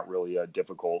it's not really a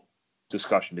difficult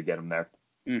discussion to get him there.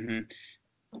 Mm-hmm.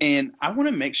 And I want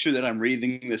to make sure that I'm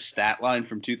reading the stat line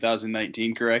from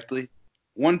 2019 correctly.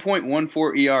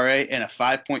 1.14 ERA and a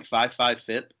 5.55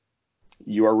 FIP.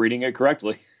 You are reading it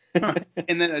correctly.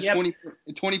 And then a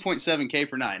 20.7 K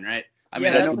per nine, right? I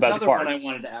mean, that's the best part. One I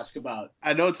wanted to ask about.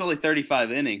 I know it's only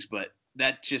 35 innings, but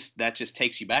that just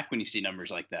takes you back when you see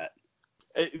numbers like that.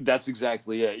 That's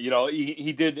exactly it.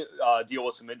 He did deal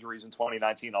with some injuries in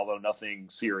 2019, although nothing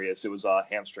serious. It was a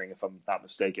hamstring, if I'm not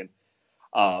mistaken.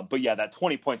 But yeah, that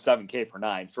 20.7 K per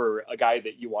nine for a guy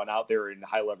that you want out there in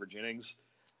high leverage innings,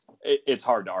 it's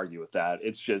hard to argue with that.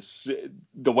 It's just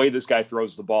the way this guy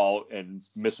throws the ball and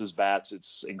misses bats.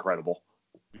 It's incredible.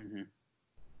 Mm-hmm.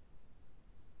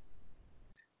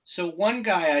 So one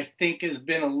guy I think has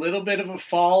been a little bit of a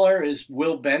faller is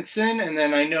Will Benson. And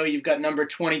then I know you've got number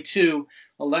 22,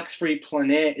 Alexfree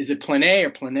Planet. Is it Planet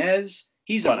or Planez?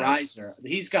 He's a riser.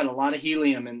 He's got a lot of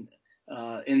helium in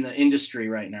the industry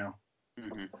right now.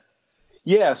 Mm-hmm.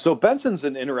 Yeah, so Benson's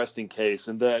an interesting case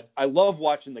in that I love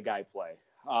watching the guy play.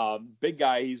 Big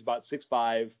guy, he's about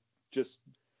 6'5", just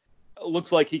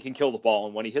looks like he can kill the ball,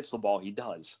 and when he hits the ball, he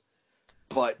does.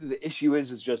 But the issue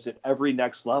is just at every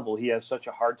next level, he has such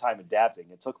a hard time adapting.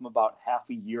 It took him about half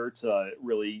a year to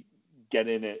really get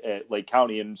in at Lake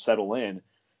County and settle in.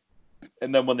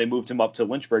 And then when they moved him up to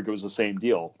Lynchburg, it was the same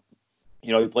deal.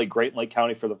 He played great in Lake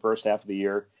County for the first half of the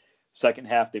year. Second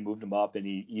half, they moved him up, and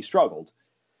he struggled.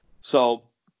 So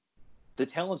the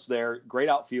talent's there, great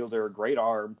outfielder, great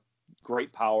arm,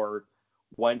 great power.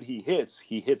 When he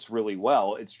hits really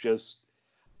well. It's just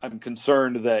I'm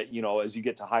concerned that, as you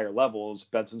get to higher levels,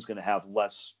 Benson's going to have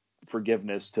less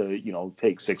forgiveness to,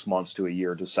 take 6 months to a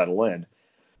year to settle in.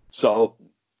 So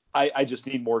I just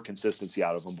need more consistency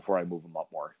out of him before I move him up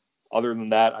more. Other than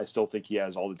that, I still think he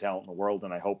has all the talent in the world,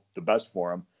 and I hope the best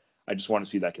for him. I just want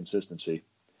to see that consistency.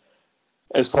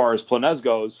 As far as Planez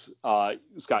goes,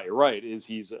 Scott, you're right,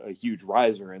 he's a huge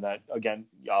riser, and that, again,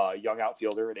 young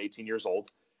outfielder at 18 years old.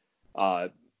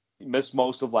 Missed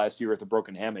most of last year with a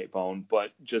broken hamate bone,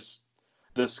 but just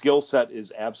the skill set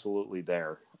is absolutely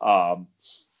there.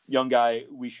 Young guy,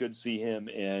 we should see him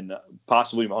in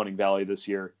possibly Mahoning Valley this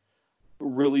year.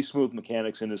 really smooth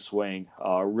mechanics in his swing,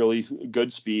 really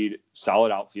good speed,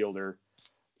 solid outfielder.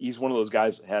 He's one of those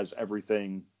guys that has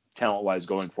everything talent-wise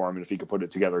going for him, and if he could put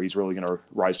it together, he's really going to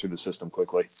rise through the system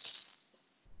quickly.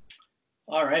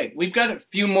 All right. We've got a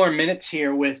few more minutes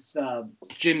here with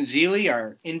Jim Zealy,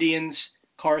 our Indians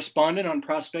correspondent on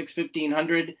Prospects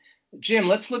 1500. Jim,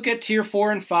 let's look at Tier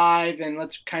 4 and 5, and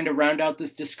let's kind of round out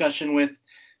this discussion with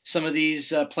some of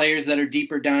these players that are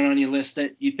deeper down on your list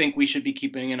that you think we should be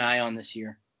keeping an eye on this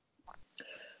year.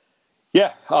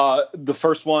 Yeah, the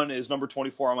first one is number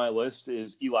 24 on my list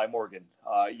is Eli Morgan,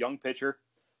 young pitcher,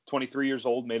 23 years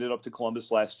old, made it up to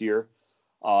Columbus last year.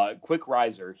 Quick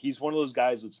riser. He's one of those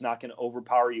guys that's not going to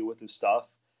overpower you with his stuff,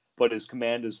 but his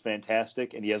command is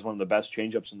fantastic, and he has one of the best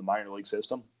changeups in the minor league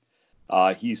system.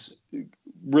 He's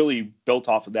really built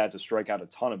off of that to strike out a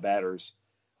ton of batters.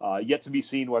 Yet to be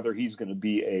seen whether he's going to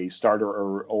be a starter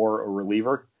or a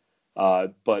reliever.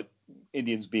 But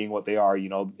Indians being what they are,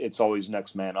 it's always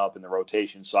next man up in the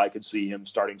rotation. So I could see him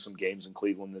starting some games in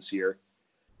Cleveland this year.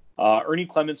 Ernie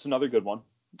Clements, another good one.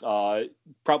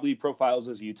 Probably profiles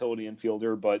as a utility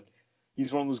infielder, but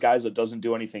he's one of those guys that doesn't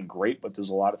do anything great, but does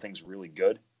a lot of things really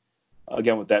good.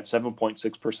 Again, with that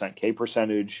 7.6% K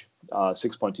percentage,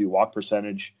 6.2 walk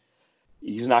percentage,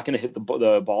 he's not going to hit the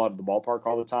ball out of the ballpark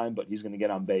all the time, but he's going to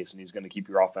get on base and he's going to keep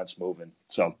your offense moving.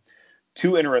 So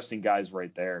 2 interesting guys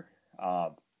right there.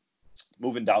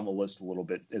 Moving down the list a little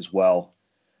bit as well.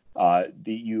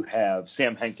 You have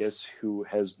Sam Hentges, who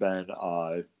has been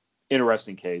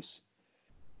interesting case.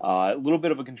 A little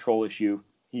bit of a control issue.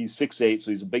 He's 6'8",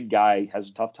 so he's a big guy, has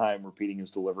a tough time repeating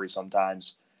his delivery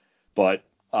sometimes. But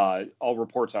all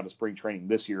reports out of spring training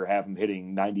this year have him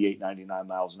hitting 98, 99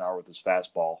 miles an hour with his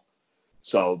fastball.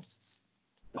 So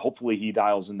hopefully he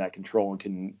dials in that control and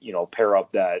can, pair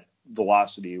up that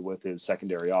velocity with his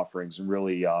secondary offerings and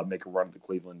really make a run at the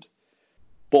Cleveland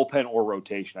bullpen or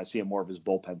rotation. I see him more of his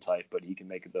bullpen type, but he can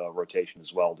make the rotation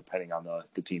as well, depending on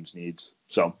the team's needs.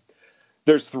 So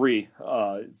there's 3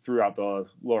 throughout the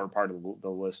lower part of the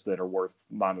list that are worth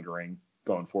monitoring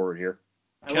going forward here.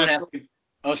 I want to ask you.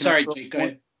 Oh, sorry, Jake, go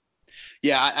ahead.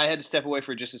 Yeah, I had to step away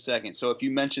for just a second. So if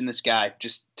you mention this guy,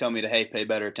 just tell me to, hey, pay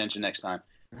better attention next time.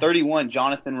 31,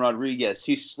 Jonathan Rodriguez.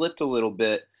 He slipped a little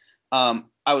bit.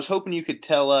 I was hoping you could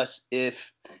tell us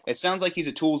if – it sounds like he's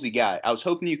a toolsy guy. I was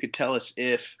hoping you could tell us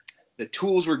if the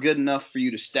tools were good enough for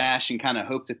you to stash and kind of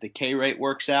hope that the K rate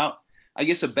works out. I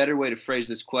guess a better way to phrase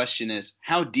this question is,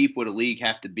 how deep would a league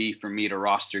have to be for me to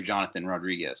roster Jonathan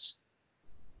Rodriguez?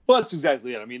 Well, that's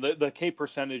exactly it. I mean, the K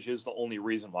percentage is the only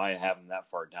reason why I have him that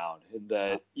far down. And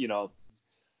that,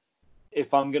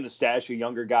 if I'm going to stash a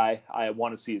younger guy, I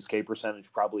want to see his K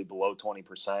percentage probably below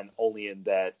 20%, only in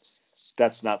that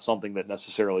that's not something that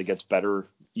necessarily gets better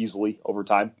easily over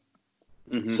time.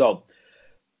 Mm-hmm. So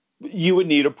you would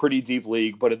need a pretty deep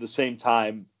league, but at the same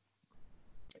time,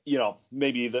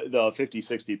 maybe the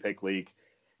 50-60 pick league,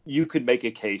 you could make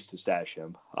a case to stash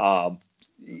him.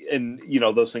 And,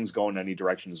 those things go in any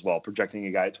direction as well. Projecting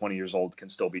a guy at 20 years old can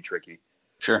still be tricky.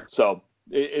 Sure. So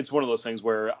it's one of those things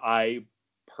where I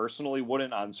personally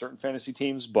wouldn't on certain fantasy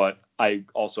teams, but I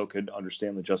also could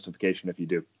understand the justification if you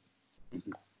do.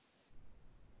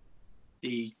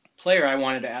 The player I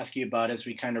wanted to ask you about as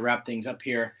we kind of wrap things up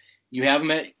here, you have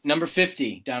him at number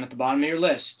 50 down at the bottom of your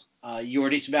list,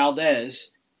 Yourdis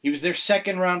Valdez. He was their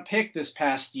second-round pick this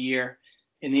past year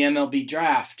in the MLB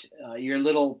draft. Your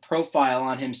little profile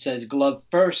on him says glove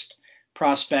first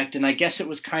prospect, and I guess it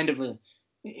was kind of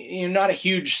not a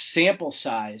huge sample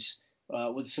size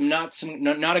with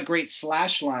not a great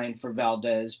slash line for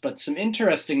Valdez, but some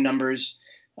interesting numbers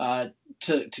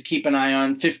to keep an eye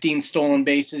on. 15 stolen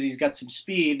bases. He's got some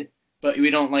speed, but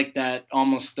we don't like that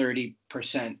almost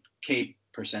 30% K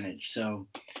percentage. So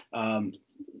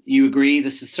you agree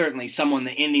this is certainly someone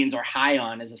the Indians are high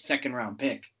on as a second-round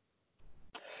pick.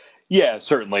 Yeah,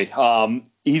 certainly.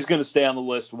 He's going to stay on the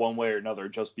list one way or another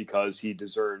just because he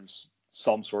deserves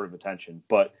some sort of attention.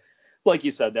 But like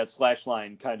you said, that slash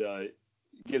line kind of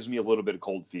gives me a little bit of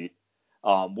cold feet.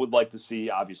 Would like to see,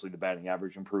 obviously, the batting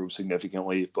average improve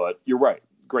significantly, but you're right.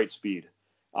 Great speed.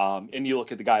 And you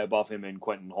look at the guy above him in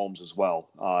Quentin Holmes as well.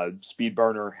 Speed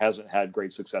burner, hasn't had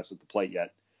great success at the plate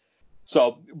yet.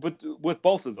 So, but with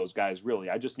both of those guys, really,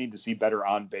 I just need to see better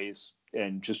on base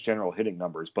and just general hitting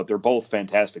numbers. But they're both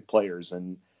fantastic players,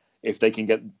 and if they can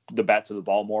get the bat to the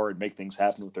ball more and make things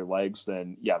happen with their legs,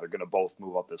 then yeah, they're going to both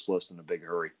move up this list in a big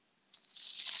hurry.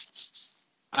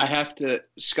 I have to,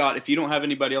 Scott, if you don't have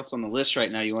anybody else on the list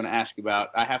right now you want to ask about,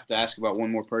 I have to ask about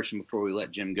one more person before we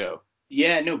let Jim go.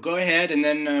 Yeah, no, go ahead. And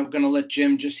then I'm going to let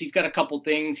Jim he's got a couple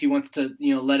things he wants to,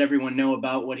 let everyone know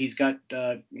about what he's got,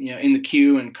 in the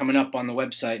queue and coming up on the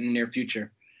website in the near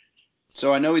future.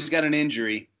 So I know he's got an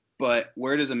injury, but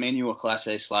where does Emmanuel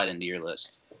Clase slide into your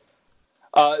list?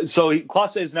 So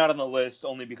Clase is not on the list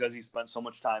only because he spent so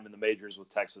much time in the majors with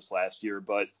Texas last year,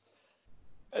 but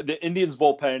the Indians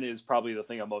bullpen is probably the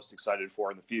thing I'm most excited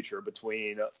for in the future,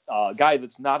 between a guy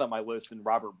that's not on my list and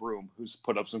Robert Broom, who's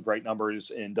put up some great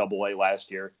numbers in Double-A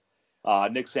last year.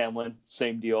 Nick Samlin,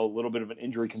 same deal, a little bit of an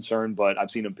injury concern, but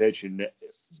I've seen him pitch, and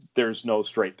there's no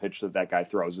straight pitch that guy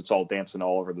throws. It's all dancing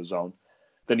all over the zone.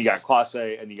 Then you got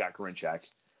Clase and you got Karinchak.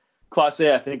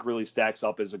 Clase, I think, really stacks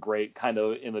up as a great kind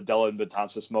of in the Dellin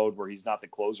Betances mode, where he's not the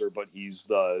closer, but he's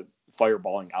the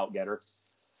fireballing out-getter.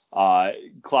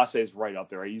 Clase is right up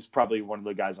there. He's probably one of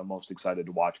the guys I'm most excited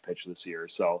to watch pitch this year.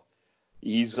 So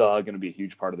he's going to be a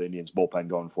huge part of the Indians bullpen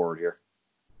going forward here.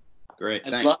 Great.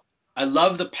 Thanks. I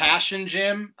love the passion,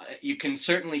 Jim. You can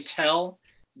certainly tell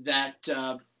that,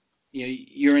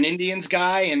 you're an Indians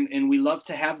guy, and we love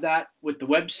to have that with the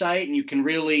website. And you can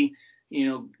really,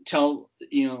 tell,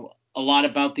 a lot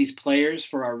about these players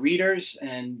for our readers,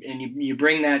 and you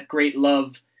bring that great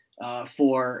love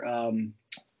for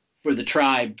the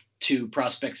tribe to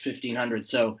Prospects 1500.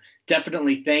 So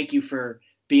definitely thank you for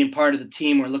being part of the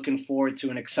team. We're looking forward to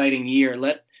an exciting year.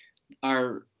 Let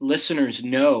our listeners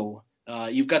know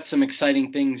you've got some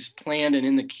exciting things planned and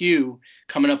in the queue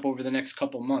coming up over the next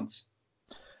couple months.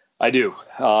 I do.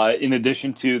 In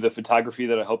addition to the photography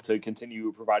that I hope to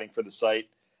continue providing for the site,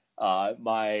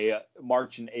 my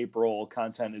March and April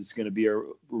content is going to be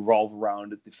revolve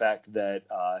around the fact that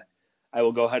I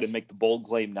will go ahead and make the bold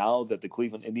claim now that the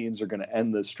Cleveland Indians are going to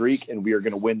end the streak and we are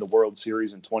going to win the World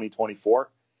Series in 2024.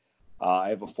 I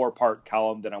have a 4-part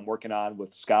column that I'm working on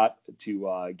with Scott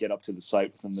to get up to the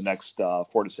site within the next 4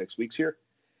 to 6 weeks here.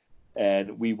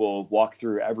 And we will walk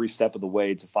through every step of the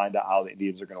way to find out how the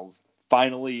Indians are going to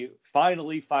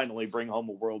finally bring home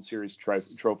a World Series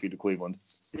trophy to Cleveland.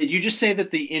 Did you just say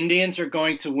that the Indians are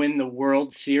going to win the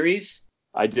World Series?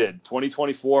 I did.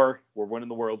 2024, we're winning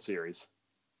the World Series.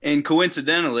 And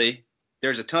coincidentally,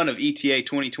 there's a ton of ETA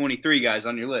 2023 guys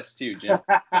on your list too, Jim.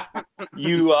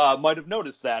 You might have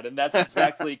noticed that, and that's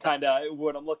exactly kind of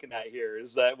what I'm looking at here,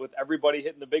 is that with everybody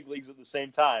hitting the big leagues at the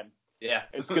same time, yeah,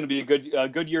 it's going to be a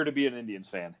good year to be an Indians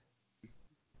fan.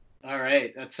 All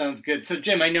right, that sounds good. So,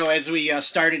 Jim, I know as we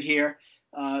started here,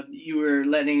 you were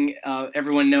letting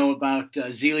everyone know about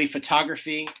Zeile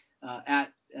Photography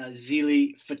at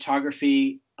Zeile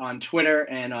Photography on Twitter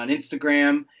and on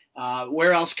Instagram.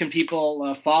 Where else can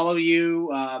people follow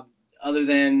you other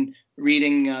than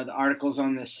reading the articles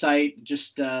on this site?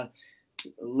 Just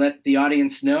let the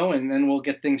audience know, and then we'll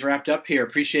get things wrapped up here.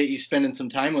 Appreciate you spending some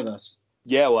time with us.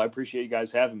 Yeah, well, I appreciate you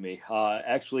guys having me.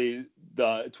 Actually,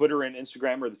 the Twitter and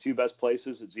Instagram are the two best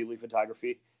places at Zeile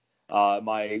Photography.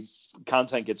 My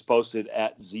content gets posted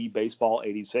at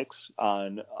ZBaseball86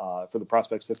 for the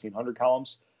Prospects 1500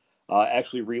 columns.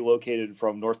 Actually relocated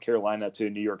from North Carolina to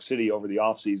New York City over the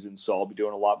offseason, so I'll be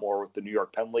doing a lot more with the New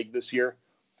York Penn League this year.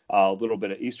 A little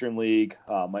bit of Eastern League.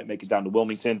 Might make it down to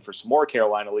Wilmington for some more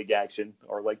Carolina League action,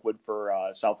 or Lakewood for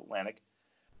South Atlantic.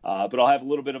 But I'll have a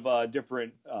little bit of a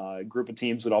different group of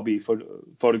teams that I'll be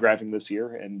photographing this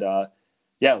year. And,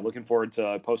 looking forward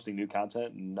to posting new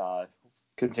content and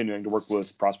continuing to work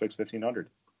with Prospects 1500.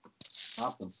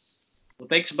 Awesome. Well,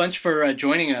 thanks a bunch for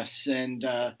joining us, and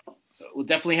we'll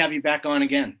definitely have you back on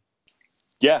again.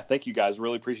 Yeah, thank you, guys.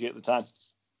 Really appreciate the time.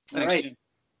 All right.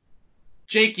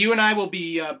 Jake, you and I will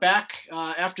be back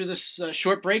after this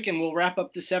short break, and we'll wrap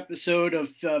up this episode of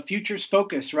Futures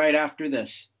Focus right after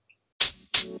this.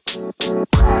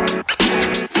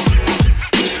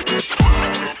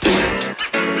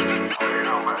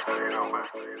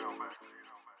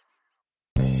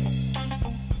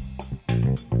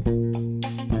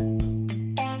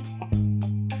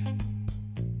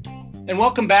 And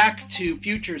welcome back to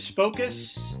Futures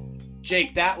Focus.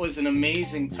 Jake, that was an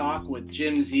amazing talk with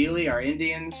Jim Zeile, our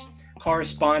Indians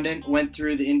correspondent. Went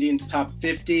through the Indians top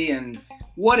 50, and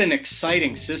what an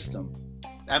exciting system.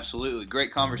 Absolutely.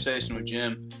 Great conversation with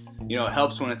Jim. You know, it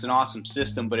helps when it's an awesome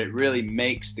system, but it really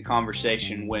makes the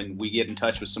conversation when we get in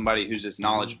touch with somebody who's as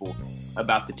knowledgeable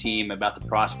about the team, about the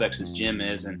prospects as Jim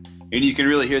is. And you can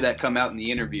really hear that come out in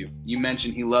the interview. You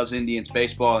mentioned he loves Indians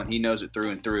baseball and he knows it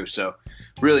through and through. So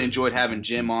really enjoyed having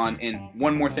Jim on. And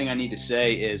one more thing I need to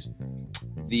say is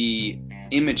the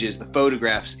images, the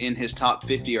photographs in his top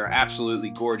 50 are absolutely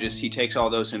gorgeous. He takes all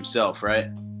those himself, right?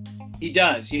 He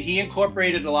does. He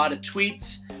incorporated a lot of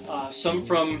tweets, some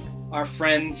from our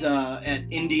friends at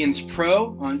Indians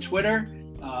Pro on Twitter,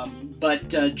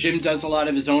 But Jim does a lot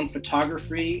of his own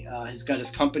photography. He's got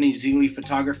his company, Zealy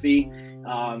Photography.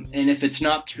 And if it's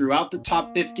not throughout the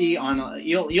top 50,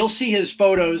 you'll see his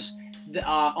photos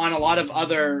on a lot of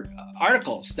other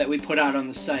articles that we put out on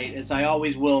the site, as I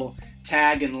always will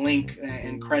tag and link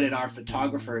and credit our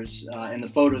photographers in the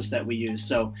photos that we use.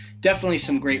 So definitely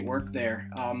some great work there.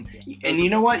 And you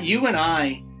know what? You and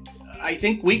I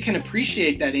think we can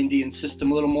appreciate that Indian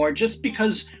system a little more just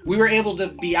because we were able to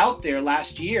be out there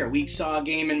last year. We saw a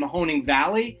game in Mahoning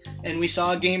Valley and we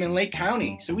saw a game in Lake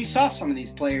County. So we saw some of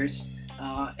these players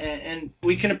and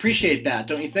we can appreciate that,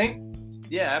 don't you think?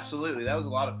 Yeah, absolutely. That was a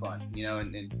lot of fun,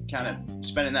 and kind of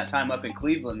spending that time up in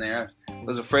Cleveland there. I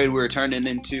was afraid we were turning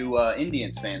into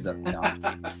Indians fans up there.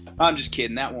 I'm just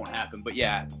kidding. That won't happen. But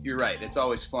yeah, you're right. It's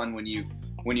always fun when you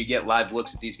get live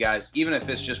looks at these guys. Even if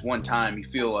it's just one time, you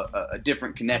feel a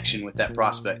different connection with that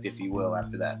prospect, if you will,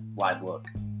 after that live look.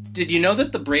 Did you know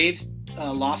that the Braves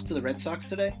lost to the Red Sox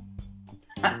today?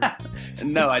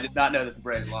 No, I did not know that the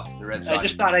Braves lost to the Red Sox. I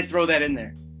just thought I'd throw that in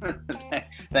there.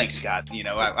 Thanks, Scott.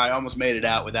 I almost made it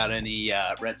out without any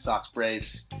Red Sox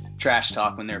Braves trash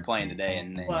talk when they were playing today.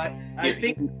 And well, I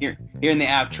think here in the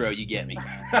outro, you get me.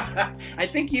 I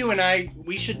think you and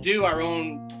we should do our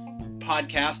own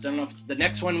podcast. I don't know if it's the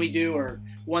next one we do or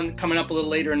one coming up a little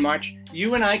later in March.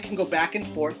 You and I can go back and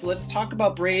forth. Let's talk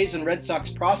about Braves and Red Sox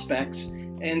prospects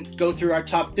and go through our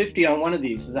top 50 on one of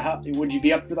these. Would you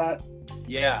be up for that?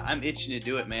 Yeah, I'm itching to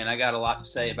do it, man. I got a lot to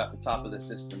say about the top of the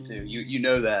system, too. You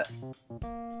know that.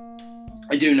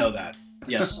 I do know that,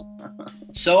 yes.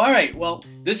 So, all right. Well,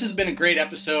 this has been a great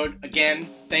episode. Again,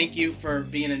 thank you for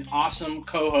being an awesome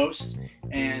co-host.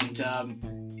 And,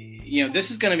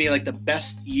 this is going to be like the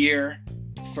best year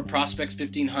for Prospects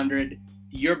 1500.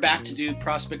 You're back to do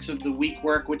Prospects of the Week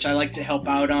work, which I like to help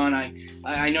out on.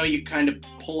 I know you kind of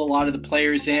pull a lot of the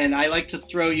players in. I like to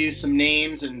throw you some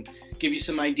names and give you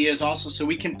some ideas also, so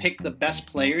we can pick the best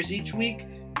players each week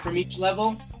from each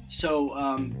level. So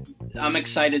I'm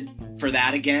excited for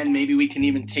that again. Maybe we can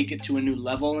even take it to a new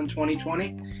level in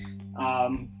 2020.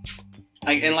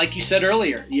 And like you said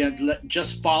earlier,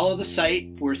 just follow the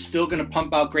site. We're still going to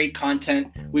pump out great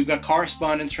content. We've got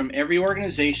correspondents from every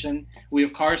organization. We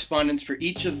have correspondents for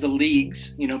each of the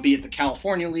leagues, be it the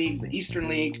California League, the Eastern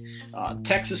League,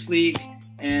 Texas League.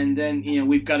 And then,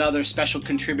 we've got other special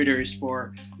contributors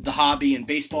for the hobby and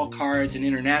baseball cards and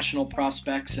international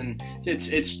prospects. And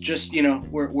it's just,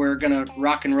 we're going to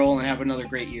rock and roll and have another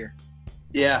great year.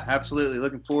 Yeah, absolutely.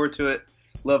 Looking forward to it.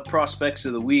 Love Prospects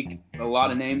of the Week. A lot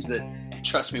of names that,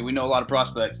 trust me, we know a lot of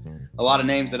prospects. A lot of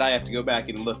names that I have to go back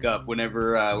and look up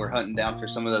whenever we're hunting down for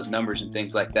some of those numbers and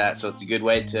things like that. So it's a good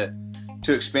way to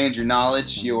expand your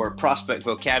knowledge, your prospect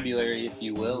vocabulary, if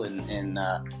you will, and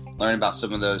learn about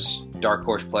some of those dark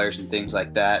horse players and things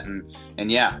like that.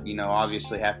 And yeah,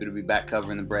 obviously happy to be back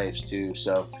covering the Braves too.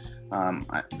 So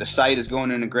the site is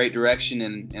going in a great direction,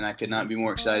 and I could not be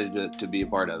more excited to be a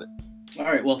part of it. All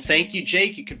right. Well, thank you,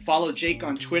 Jake. You can follow Jake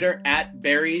on Twitter at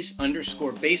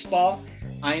berries_baseball.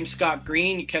 I am Scott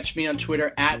Green. You catch me on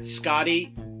Twitter at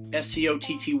Scotty,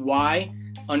 SCOTTY _ballgame.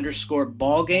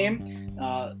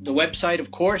 The website,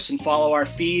 of course, and follow our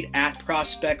feed at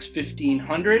Prospects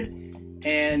 1500.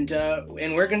 And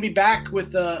we're going to be back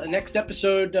with the next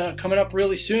episode coming up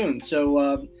really soon.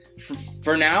 So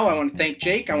for now, I want to thank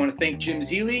Jake. I want to thank Jim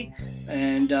Zealy.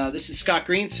 And this is Scott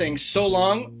Green saying so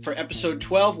long for episode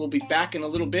 12. We'll be back in a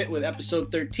little bit with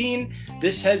episode 13.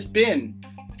 This has been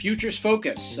Futures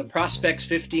Focus, a Prospects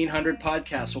 1500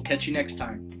 podcast. We'll catch you next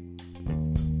time.